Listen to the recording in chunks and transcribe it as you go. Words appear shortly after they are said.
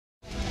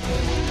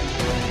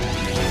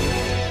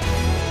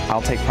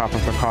I'll take proper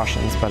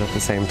precautions, but at the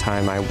same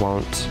time, I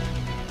won't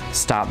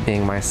stop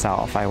being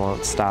myself. I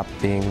won't stop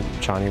being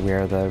Johnny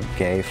Weir, the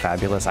gay,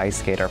 fabulous ice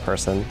skater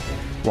person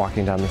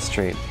walking down the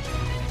street.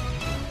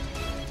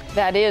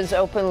 That is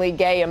openly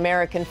gay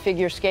American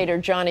figure skater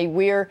Johnny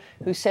Weir,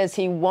 who says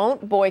he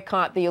won't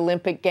boycott the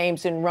Olympic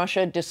Games in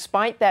Russia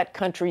despite that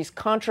country's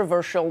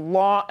controversial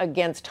law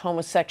against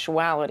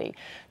homosexuality.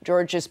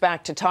 George is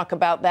back to talk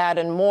about that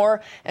and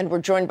more, and we're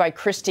joined by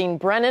Christine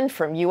Brennan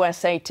from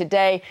USA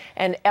Today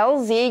and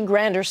LZ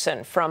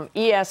Granderson from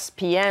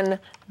ESPN,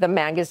 the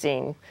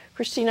magazine.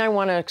 Christine, I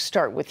want to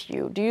start with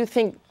you. Do you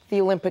think the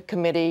Olympic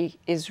Committee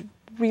is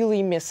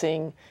really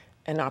missing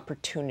an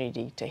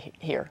opportunity to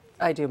hear?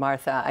 I do,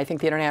 Martha. I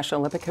think the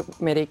International Olympic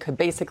Committee could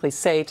basically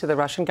say to the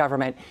Russian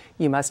government,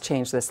 you must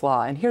change this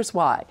law. And here's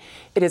why.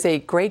 It is a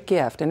great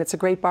gift, and it's a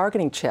great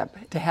bargaining chip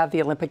to have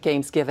the Olympic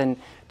Games given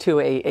to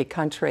a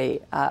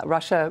country.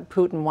 Russia,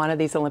 Putin wanted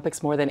these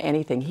Olympics more than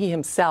anything. He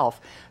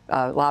himself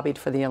lobbied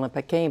for the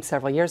Olympic Games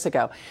several years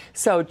ago.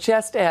 So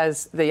just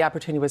as the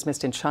opportunity was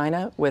missed in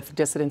China, with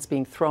dissidents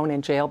being thrown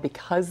in jail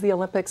because the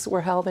Olympics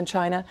were held in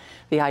China,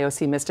 the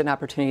IOC missed an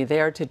opportunity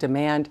there to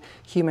demand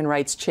human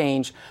rights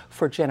change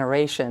for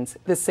generations.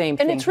 The same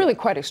thing. And it's really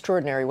quite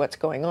extraordinary what's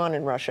going on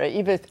in Russia.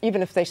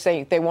 Even if they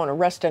say they won't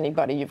arrest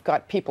anybody, you've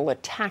got people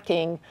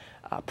attacking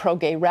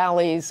pro-gay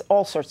rallies,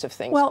 all sorts of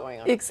things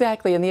going on.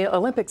 Exactly. And the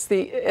Olympics,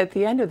 at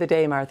the end of the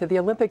day, Martha, the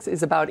Olympics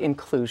is about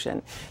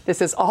inclusion. This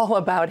is all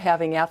about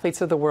having athletes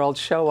of the world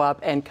show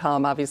up and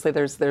come. Obviously,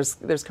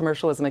 there's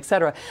commercialism, et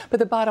cetera. But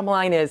the bottom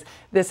line is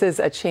this is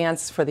a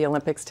chance for the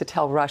Olympics to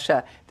tell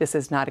Russia this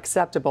is not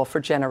acceptable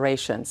for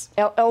generations.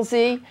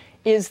 LZ,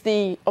 is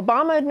the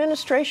Obama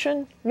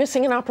administration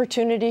missing an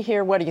opportunity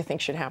here? What do you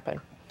think should happen?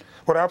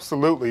 Well,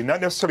 absolutely. Not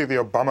necessarily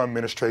the Obama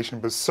administration,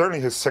 but certainly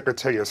his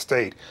Secretary of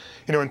State.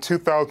 You know, in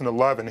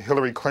 2011,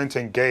 Hillary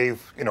Clinton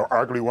gave,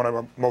 arguably one of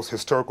the most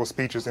historical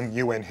speeches in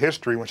UN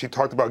history when she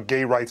talked about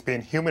gay rights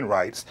being human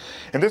rights.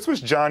 And this was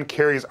John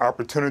Kerry's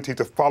opportunity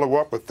to follow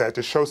up with that,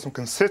 to show some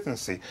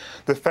consistency.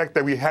 The fact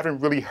that we haven't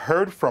really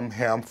heard from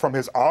him, from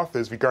his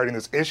office regarding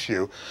this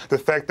issue, the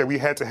fact that we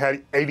had to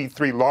have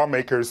 83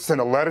 lawmakers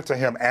send a letter to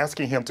him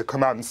asking him to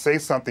come out and say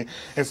something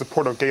in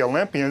support of gay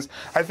Olympians,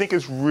 I think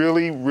is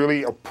really,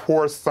 really a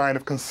poor sign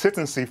of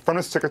consistency from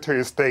the Secretary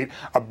of State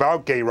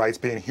about gay rights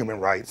being human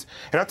rights.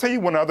 And I'll tell you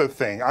one other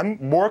thing. I'm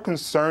more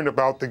concerned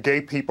about the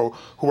gay people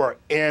who are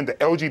in, the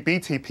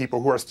LGBT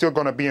people who are still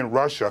going to be in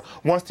Russia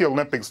once the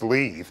Olympics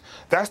leave.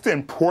 That's the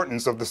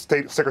importance of the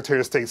Secretary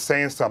of State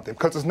saying something,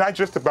 because it's not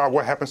just about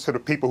what happens to the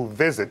people who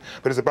visit,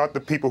 but it's about the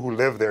people who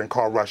live there and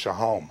call Russia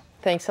home.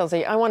 Thanks,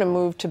 LZ. I want to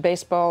move to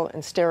baseball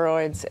and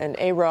steroids and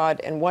A-Rod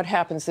and what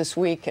happens this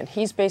week. And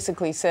he's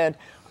basically said,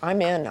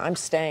 I'm in, I'm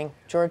staying.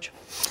 George?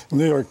 The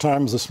New York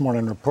Times this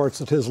morning reports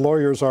that his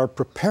lawyers are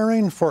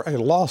preparing for a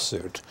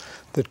lawsuit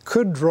that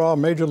could draw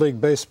Major League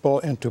Baseball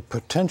into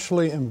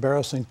potentially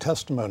embarrassing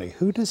testimony.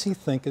 Who does he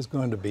think is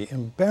going to be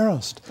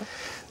embarrassed?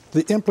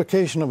 The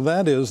implication of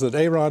that is that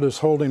A-Rod is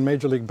holding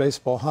Major League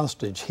Baseball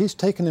hostage. He's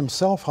taken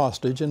himself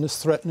hostage and is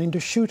threatening to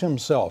shoot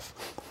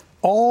himself.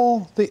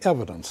 All the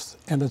evidence,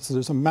 and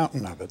there's a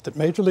mountain of it, that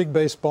Major League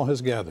Baseball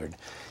has gathered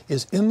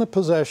is in the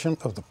possession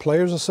of the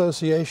Players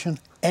Association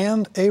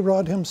and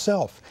A-Rod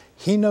himself.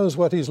 He knows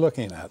what he's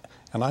looking at,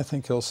 and I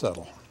think he'll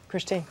settle.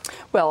 Christine?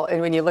 Well,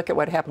 and when you look at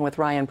what happened with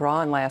Ryan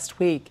Braun last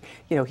week,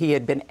 he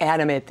had been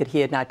adamant that he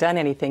had not done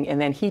anything, and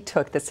then he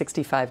took the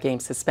 65-game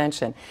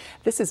suspension.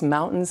 This is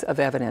mountains of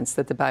evidence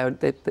that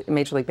that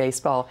Major League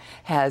Baseball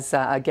has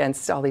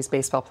against all these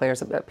baseball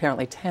players,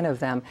 apparently 10 of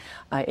them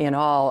in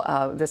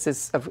all.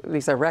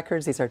 These are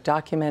records, these are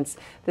documents.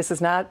 This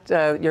is not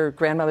your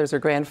grandmother's or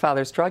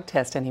grandfather's drug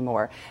test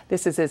anymore.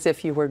 This is as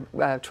if you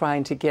were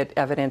trying to get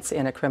evidence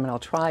in a criminal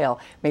trial.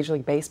 Major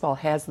League Baseball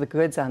has the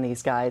goods on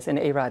these guys, and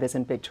A-Rod is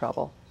in big trouble.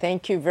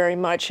 Thank you very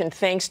much, and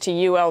thanks to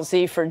you,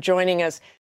 LZ, for joining us.